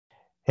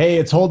Hey,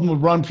 it's Holden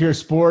with Run Pure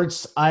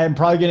Sports. I am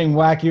probably getting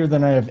wackier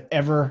than I have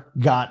ever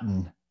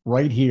gotten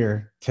right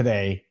here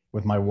today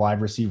with my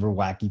wide receiver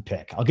wacky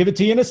pick. I'll give it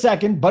to you in a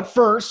second, but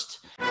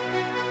first,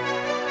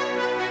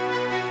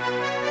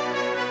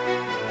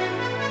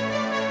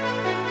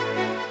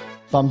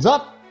 thumbs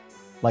up,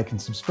 like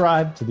and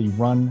subscribe to the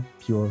Run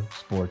Pure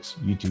Sports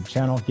YouTube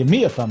channel. Give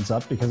me a thumbs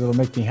up because it'll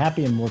make me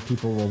happy and more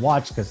people will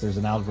watch because there's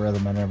an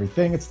algorithm and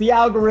everything. It's the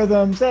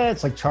algorithms.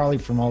 It's like Charlie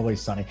from Always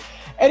Sunny.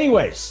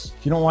 Anyways,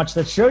 if you don't watch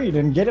that show, you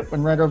didn't get it,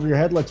 went right over your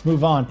head. Let's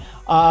move on.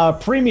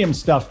 Premium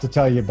stuff to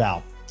tell you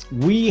about.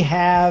 We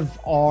have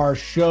our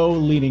show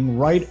leading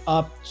right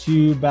up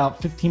to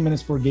about 15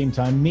 minutes before game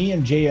time. Me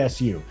and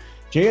JSU.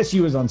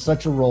 JSU is on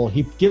such a roll.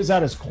 He gives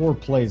out his core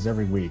plays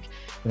every week.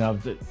 You know,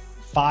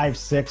 5,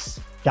 6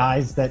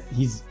 guys that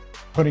he's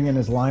putting in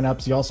his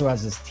lineups. He also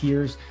has his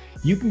tiers.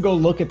 You can go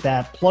look at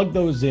that, plug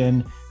those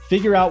in,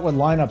 figure out what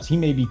lineups he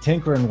may be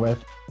tinkering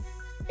with.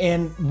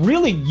 And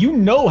really, you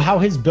know how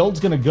his build's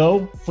going to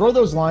go. Throw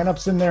those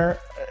lineups in there.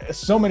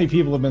 So many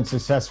people have been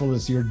successful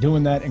this year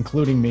doing that,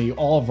 including me.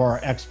 All of our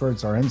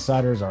experts, our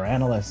insiders, our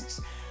analysts.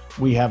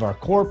 We have our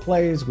core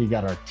plays. We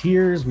got our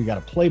tiers. We got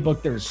a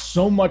playbook. There's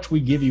so much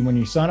we give you when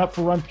you sign up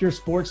for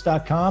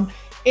runpuresports.com.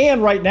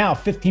 And right now,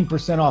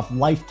 15% off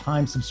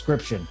lifetime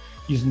subscription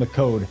using the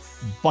code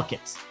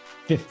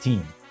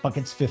BUCKETS15.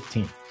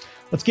 BUCKETS15.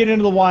 Let's get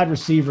into the wide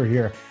receiver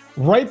here.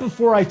 Right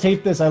before I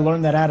tape this, I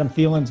learned that Adam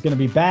Thielen's going to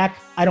be back.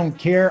 I don't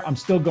care. I'm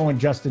still going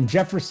Justin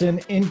Jefferson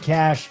in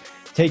cash,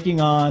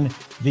 taking on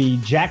the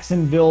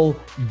Jacksonville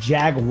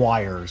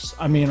Jaguars.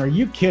 I mean, are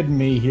you kidding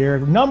me here?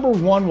 Number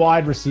 1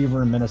 wide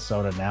receiver in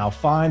Minnesota now.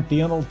 Fine,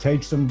 Thielen will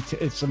take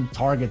some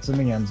targets in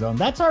the end zone.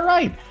 That's all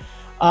right.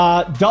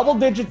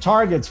 Double-digit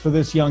targets for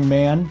this young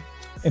man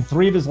in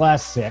 3 of his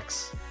last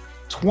 6.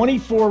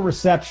 24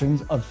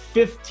 receptions of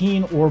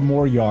 15 or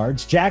more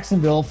yards.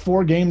 Jacksonville,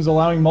 4 games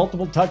allowing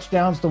multiple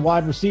touchdowns to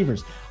wide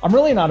receivers. I'm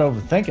really not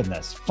overthinking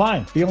this.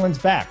 Fine, Thielen's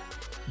back.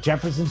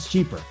 Jefferson's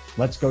cheaper.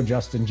 Let's go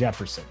Justin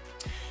Jefferson.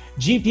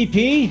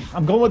 GPP,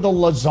 I'm going with the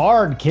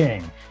Lazard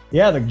King.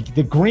 Yeah,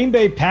 the Green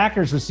Bay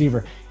Packers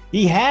receiver.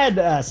 He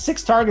had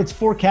 6 targets,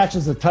 4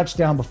 catches, a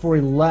touchdown before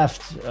he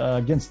left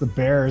against the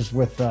Bears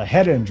with a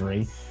head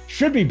injury.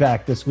 Should be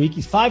back this week.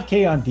 He's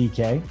 5K on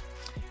DK.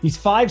 He's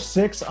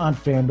 5'6" on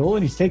FanDuel,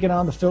 and he's taking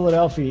on the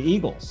Philadelphia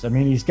Eagles. I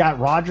mean, he's got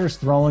Rodgers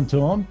throwing to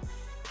him.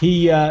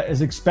 He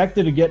is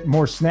expected to get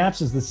more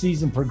snaps as the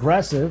season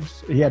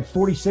progresses. He had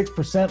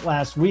 46%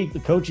 last week. The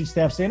coaching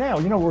staff saying, "Oh,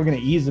 you know, we're going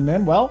to ease him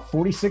in." Well,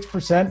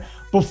 46%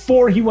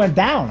 before he went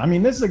down. I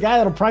mean, this is a guy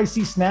that'll probably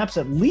see snaps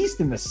at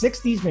least in the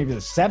 60s, maybe the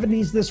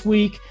 70s this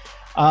week.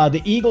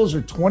 The Eagles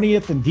are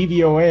 20th in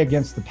DVOA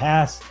against the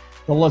pass.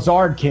 The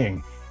Lazard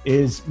King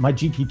is my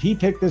GPP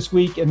pick this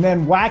week. And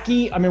then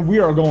wacky, I mean, we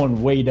are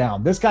going way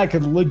down. This guy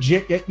could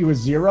legit get you a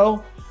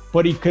 0,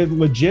 but he could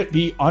legit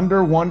be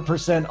under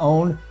 1%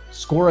 owned,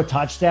 score a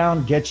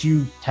touchdown, get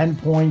you 10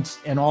 points,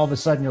 and all of a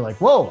sudden you're like,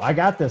 whoa, I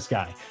got this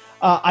guy.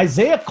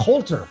 Isaiah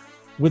Coulter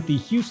with the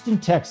Houston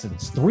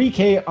Texans,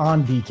 3K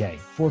on DK,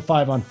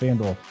 4-5 on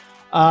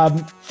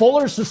FanDuel.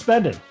 Fuller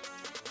suspended.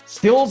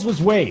 Stills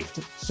was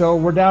waived. So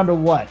we're down to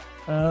what?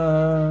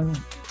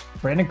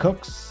 Brandon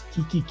Cooks,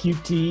 Kiki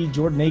QT,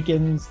 Jordan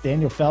Akins,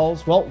 Daniel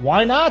Fells. Well,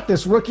 why not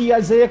this rookie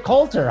Isaiah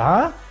Coulter,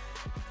 huh?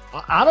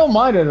 I don't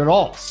mind it at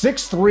all.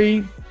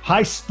 6'3",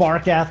 high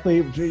spark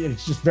athlete.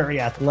 It's just very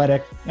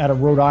athletic out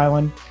of Rhode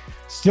Island.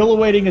 Still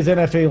awaiting his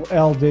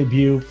NFL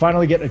debut.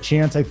 Finally getting a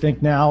chance, I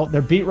think, now.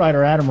 Their beat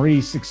writer, Adam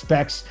Reese,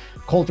 expects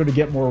Coulter to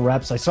get more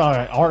reps. I saw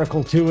an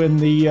article, too, in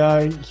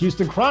the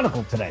Houston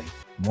Chronicle today.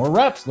 More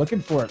reps, looking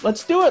for it.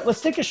 Let's do it.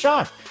 Let's take a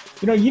shot.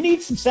 You know, you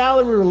need some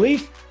salary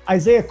relief.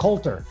 Isaiah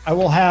Coulter.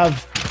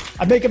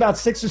 I make about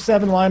 6 or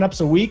 7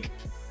 lineups a week.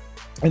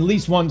 At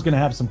least one's going to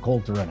have some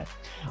Coulter in it.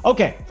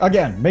 Okay,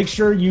 again, make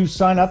sure you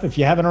sign up if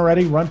you haven't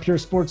already.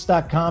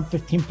 runpuresports.com,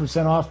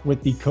 15% off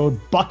with the code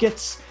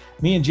BUCKETS.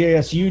 Me and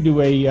JSU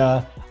do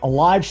a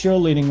live show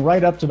leading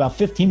right up to about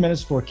 15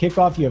 minutes before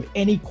kickoff. You have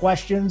any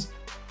questions,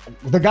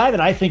 the guy that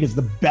I think is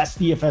the best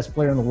DFS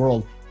player in the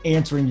world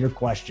answering your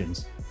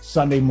questions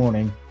Sunday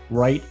morning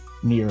right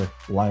near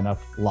lineup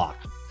lock.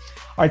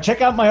 All right,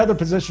 check out my other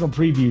positional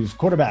previews: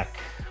 quarterback,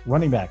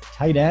 running back,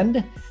 tight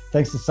end.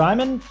 Thanks to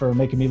Simon for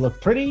making me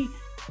look pretty.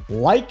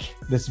 Like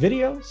this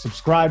video,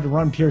 subscribe to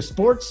Run Pure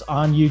Sports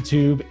on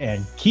YouTube,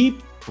 and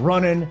keep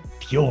running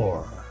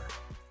pure.